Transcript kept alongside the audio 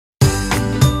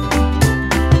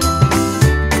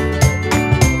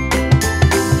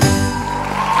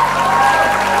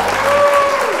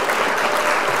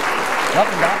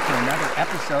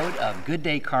episode of Good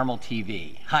Day Carmel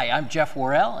TV. Hi, I'm Jeff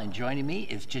Worrell, and joining me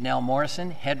is Janelle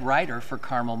Morrison, head writer for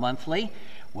Carmel Monthly.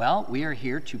 Well, we are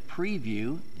here to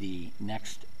preview the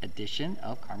next edition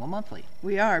of Carmel Monthly.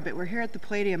 We are, but we're here at the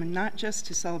Palladium, and not just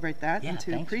to celebrate that and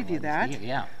to preview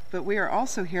that, but we are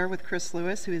also here with Chris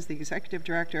Lewis, who is the executive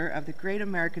director of the Great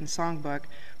American Songbook,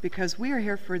 because we are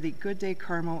here for the Good Day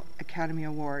Carmel Academy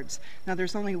Awards. Now,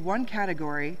 there's only one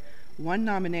category, one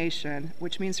nomination,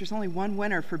 which means there's only one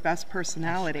winner for Best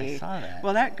Personality. I saw that.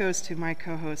 Well, that goes to my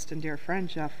co-host and dear friend,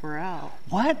 Jeff Worrell.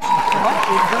 What? I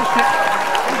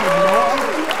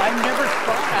never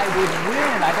thought I would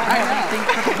win. I don't have anything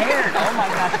prepared. Oh my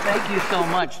gosh, thank you so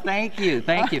much. Thank you.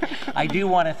 I do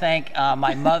want to thank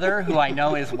my mother, who I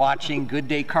know is watching Good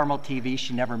Day Carmel TV.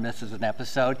 She never misses an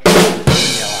episode.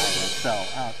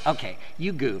 Okay,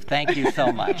 you goof. Thank you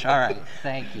so much. All right,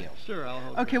 thank you. Sure, I'll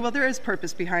hold Okay, well, there is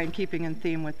purpose behind keeping in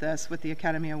theme with this, with the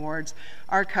Academy Awards.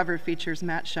 Our cover features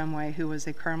Matt Shumway, who was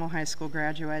a Carmel High School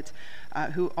graduate,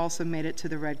 who also made it to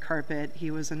the red carpet.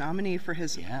 He was a nominee for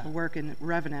his work in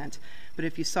Revenant. But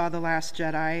if you saw The Last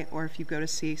Jedi, or if you go to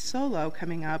see Solo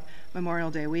coming up Memorial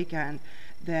Day weekend,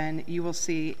 then you will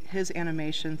see his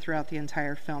animation throughout the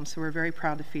entire film. So we're very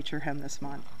proud to feature him this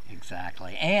month.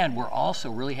 Exactly. And we're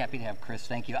also really happy to have Chris.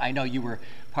 Thank you. I know you were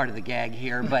part of the gag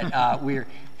here, but we're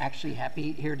actually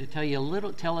happy here to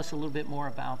tell us a little bit more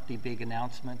about the big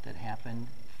announcement that happened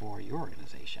for your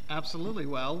organization. Absolutely.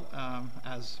 Well,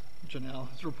 as Janelle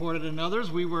has reported and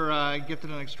others, we were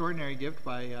gifted an extraordinary gift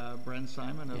by Bren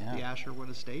Simon of the Asherwood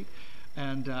Estate.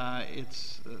 And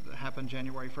it's happened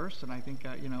January 1st, and I think,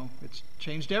 it's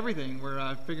changed everything.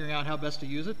 We're figuring out how best to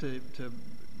use it to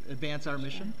advance our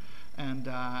mission. And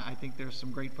I think there's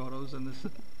some great photos in this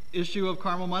issue of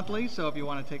Carmel Monthly, so if you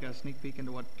want to take a sneak peek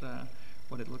into what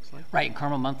it looks like. Right, and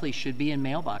Carmel Monthly should be in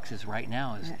mailboxes right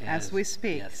now. As we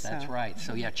speak. Yes, that's right.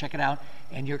 So yeah, check it out.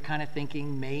 And you're kind of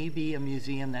thinking maybe a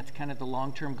museum. That's kind of the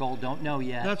long-term goal. Don't know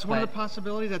yet. That's one of the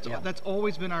possibilities. That's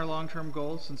always been our long-term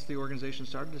goal since the organization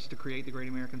started, is to create the Great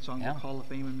American Songbook Hall of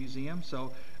Fame and Museum.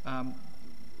 So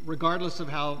regardless of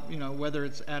how, whether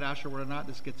it's at Asherwood or not,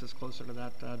 this gets us closer to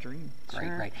that dream.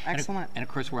 Great. Excellent. And of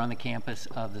course, we're on the campus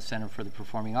of the Center for the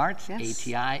Performing Arts,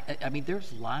 ATI. I mean,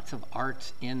 there's lots of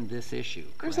arts in this issue.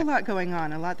 There's a lot going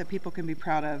on, a lot that people can be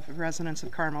proud of, residents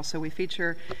of Carmel. So we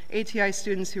feature ATI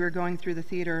students who are going through the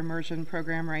theater immersion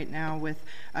program right now with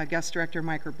guest director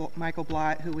Michael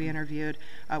Blott, who we interviewed.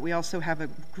 We also have a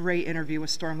great interview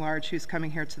with Storm Large, who's coming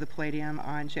here to the Palladium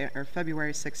on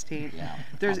February 16th. Yeah,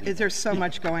 there's so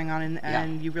much going on,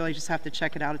 and you really just have to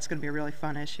check it out. It's going to be a really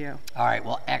fun issue. All right,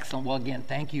 well, excellent. Well, again,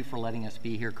 thank you for letting us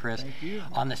be here, Chris. Thank you.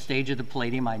 On the stage of the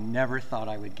Palladium. I never thought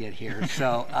I would get here.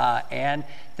 So, and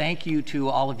thank you to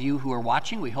all of you who are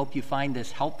watching. We hope you find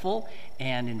this helpful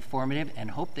and informative, and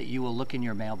hope that you will look in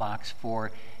your mailbox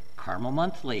for Carmel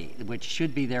Monthly, which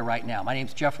should be there right now. My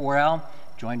name's Jeff Worrell,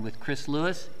 joined with Chris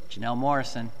Lewis, Janelle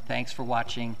Morrison. Thanks for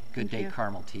watching Good Day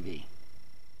Carmel TV.